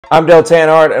I'm Dale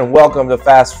Tanhart, and welcome to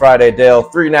Fast Friday. Dale,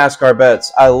 3 NASCAR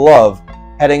bets I love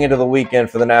heading into the weekend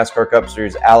for the NASCAR Cup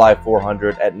Series Ally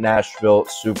 400 at Nashville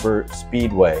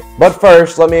Superspeedway. But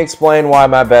first, let me explain why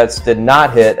my bets did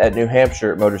not hit at New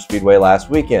Hampshire Motor Speedway last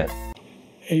weekend.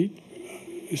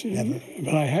 8. Never.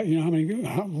 But I have, how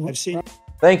many? I've seen.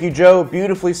 Thank you, Joe.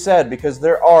 Beautifully said, because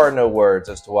there are no words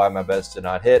as to why my bets did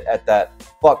not hit at that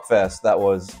fuckfest that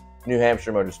was New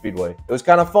Hampshire Motor Speedway. It was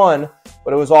kind of fun,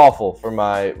 but it was awful for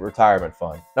my retirement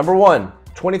fund. Number 1,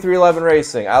 2311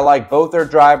 Racing. I like both their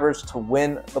drivers to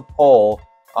win the pole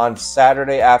on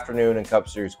Saturday afternoon in Cup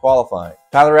Series qualifying.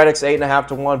 Tyler Reddick's 8.5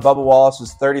 to 1. Bubba Wallace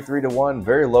is 33 to 1.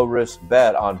 Very low risk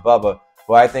bet on Bubba,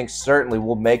 who I think certainly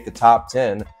will make the top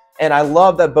 10. And I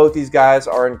love that both these guys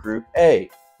are in Group A.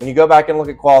 When you go back and look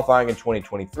at qualifying in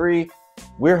 2023,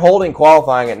 we're holding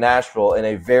qualifying at Nashville in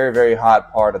a very, very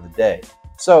hot part of the day.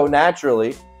 So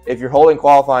naturally, if you're holding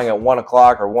qualifying at 1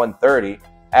 o'clock or 1:30,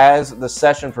 as the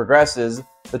session progresses,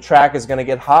 the track is going to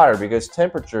get hotter because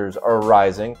temperatures are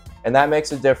rising, and that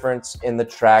makes a difference in the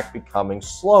track becoming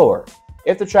slower.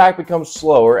 If the track becomes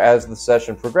slower as the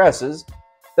session progresses,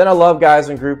 then I love guys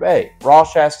in Group A.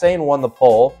 Ross Chastain won the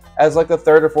pole as like the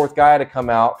 3rd or 4th guy to come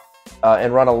out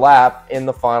and run a lap in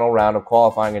the final round of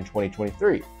qualifying in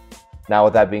 2023. Now,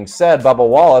 with that being said, Bubba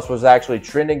Wallace was actually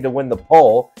trending to win the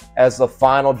pole as the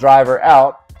final driver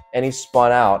out, and he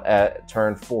spun out at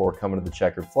turn 4 coming to the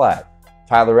checkered flag.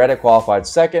 Tyler Reddick qualified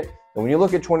 2nd, and when you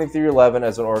look at 2311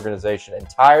 as an organization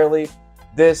entirely,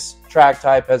 this track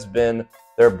type has been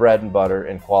their bread and butter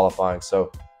in qualifying.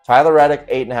 So Tyler Reddick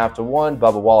 8.5 to 1,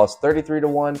 Bubba Wallace 33 to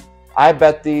 1. I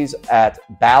bet these at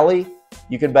Bally.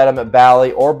 You can bet them at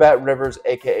Bally or Bet Rivers,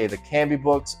 aka the Canby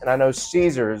books, and I know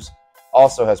Caesars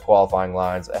also has qualifying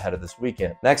lines ahead of this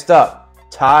weekend. Next up,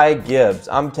 Ty Gibbs.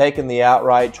 I'm taking the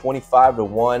outright 25 to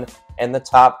 1 and the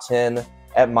top 10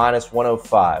 at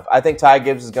 -105. I think Ty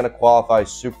Gibbs is going to qualify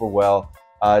super well.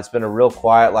 It's been a real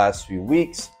quiet last few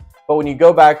weeks, but when you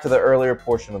go back to the earlier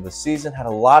portion of the season, had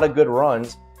a lot of good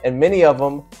runs, and many of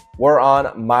them were on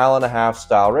 1.5-mile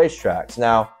style racetracks.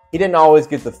 Now, he didn't always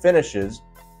get the finishes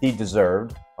he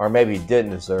deserved, or maybe he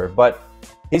didn't deserve, but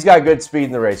he's got good speed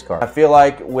in the race car. I feel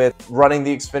like with running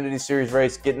the Xfinity Series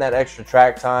race, getting that extra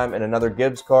track time in another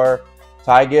Gibbs car,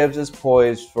 Ty Gibbs is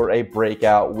poised for a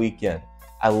breakout weekend.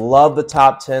 I love the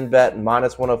top 10 bet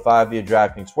 -105 via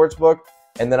DraftKings Sportsbook,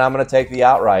 and then I'm going to take the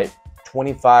outright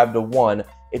 25 to 1.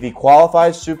 If he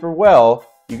qualifies super well,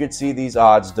 you could see these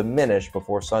odds diminish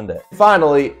before Sunday.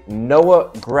 Finally, Noah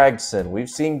Gragson. We've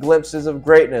seen glimpses of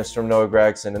greatness from Noah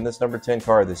Gragson in this number 10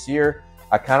 car this year.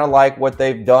 I kind of like what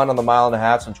they've done on the 1.5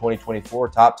 miles in 2024.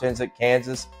 Top 10s at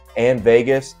Kansas and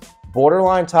Vegas.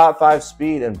 Borderline top 5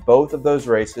 speed in both of those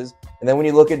races. And then when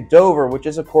you look at Dover, which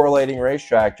is a correlating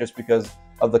racetrack just because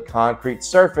of the concrete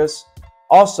surface,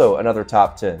 also another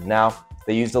top 10. Now,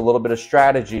 they used a little bit of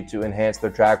strategy to enhance their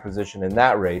track position in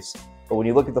that race. But when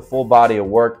you look at the full body of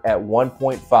work at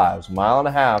 1.5s,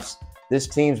 1.5 miles, this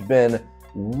team's been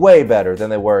way better than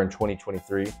they were in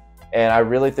 2023. And I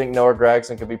really think Noah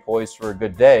Gragson could be poised for a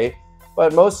good day,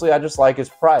 but mostly I just like his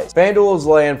price. FanDuel is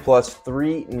laying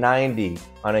 +390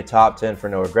 on a top 10 for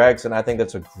Noah Gragson. I think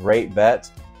that's a great bet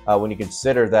when you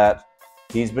consider that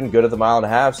he's been good at the 1.5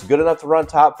 miles, good enough to run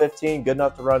top 15, good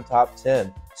enough to run top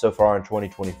 10 so far in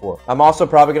 2024. I'm also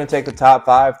probably going to take the top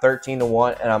 5, 13 to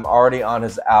 1, and I'm already on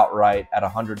his outright at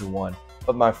 100 to 1.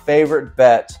 But my favorite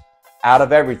bet out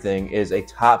of everything is a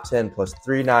top 10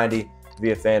 +390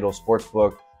 via FanDuel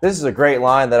Sportsbook. This is a great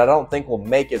line that I don't think will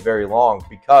make it very long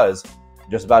because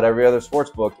just about every other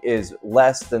sportsbook is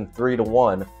less than 3 to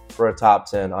 1 for a top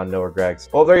 10 on Noah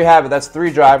Gragson. Well, there you have it. That's 3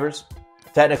 drivers,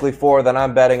 technically 4 that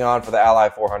I'm betting on for the Ally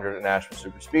 400 at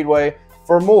Nashville Superspeedway.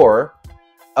 For more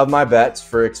of my bets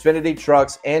for Xfinity,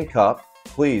 Trucks, and Cup,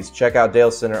 please check out Dale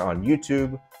Center on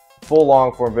YouTube. Full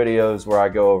long-form videos where I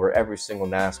go over every single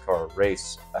NASCAR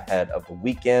race ahead of the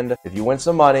weekend. If you win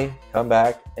some money, come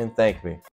back and thank me.